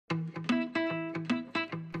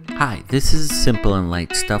Hi, this is simple and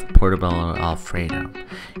light stuffed Portobello Alfredo.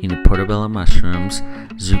 You need portobello mushrooms,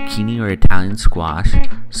 zucchini or Italian squash,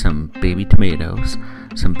 some baby tomatoes,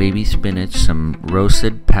 some baby spinach, some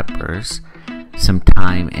roasted peppers, some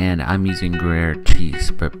thyme, and I'm using Gruyere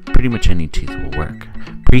cheese, but pretty much any cheese will work.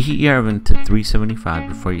 Preheat your oven to 375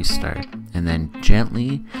 before you start, and then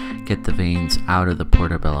gently get the veins out of the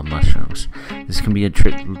portobello mushrooms. This can be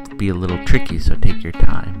a little tricky, so take your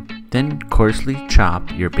time. Then coarsely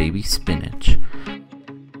chop your baby spinach.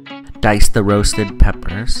 Dice the roasted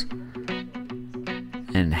peppers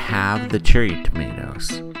and halve the cherry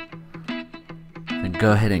tomatoes. Then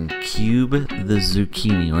go ahead and cube the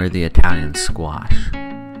zucchini or the Italian squash.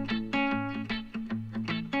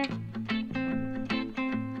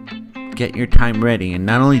 Get your thyme ready, and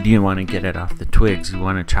not only do you want to get it off the twigs, you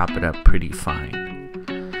want to chop it up pretty fine.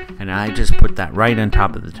 And I just put that right on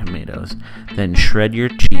top of the tomatoes. Then shred your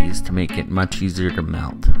cheese to make it much easier to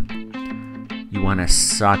melt. You want to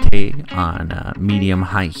saute on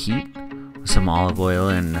medium-high heat with some olive oil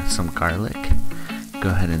and some garlic. Go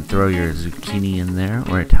ahead and throw your zucchini in there,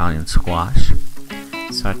 or Italian squash.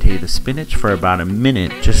 Saute the spinach for about a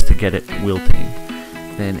minute just to get it wilting.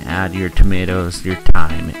 Then add your tomatoes, your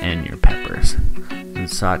thyme, and your peppers, and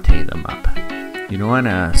saute them up. You don't want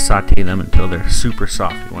to saute them until they're super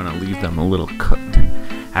soft. You want to leave them a little cooked.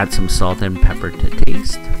 Add some salt and pepper to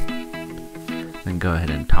taste. Then go ahead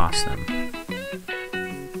and toss them.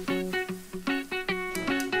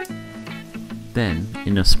 Then,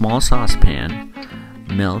 in a small saucepan,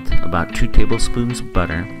 melt about 2 tablespoons of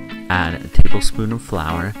butter, add a tablespoon of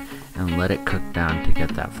flour, and let it cook down to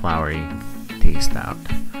get that floury taste out.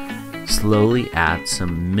 Slowly add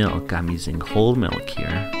some milk. I'm using whole milk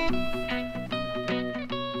here.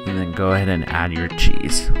 And then go ahead and add your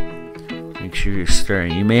cheese. Make sure you're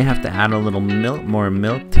stirring. You may have to add a little more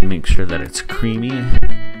milk to make sure that it's creamy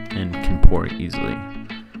and can pour easily.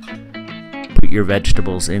 Put your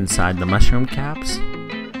vegetables inside the mushroom caps.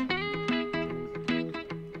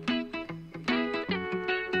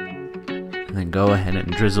 And then go ahead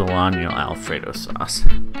and drizzle on your Alfredo sauce.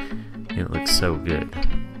 It looks so good.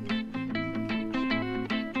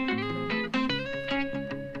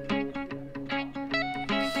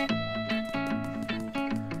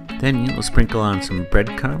 Then you'll sprinkle on some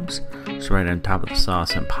breadcrumbs, just right on top of the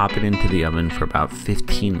sauce, and pop it into the oven for about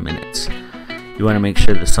 15 minutes. You want to make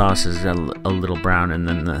sure the sauce is a little brown, and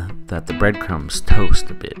then that the breadcrumbs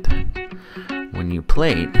toast a bit. When you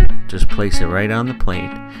plate, just place it right on the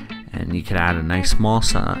plate, and you could add a nice small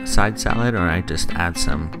side salad, or I just add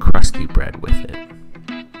some crusty bread with it.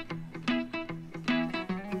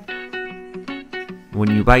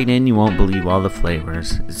 When you bite in, you won't believe all the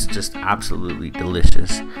flavors. It's just absolutely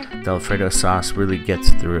delicious. The Alfredo sauce really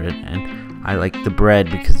gets through it, and I like the bread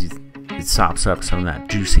because it sops up some of that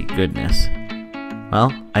juicy goodness.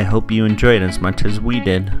 Well, I hope you enjoyed as much as we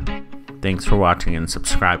did. Thanks for watching, and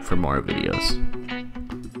subscribe for more videos.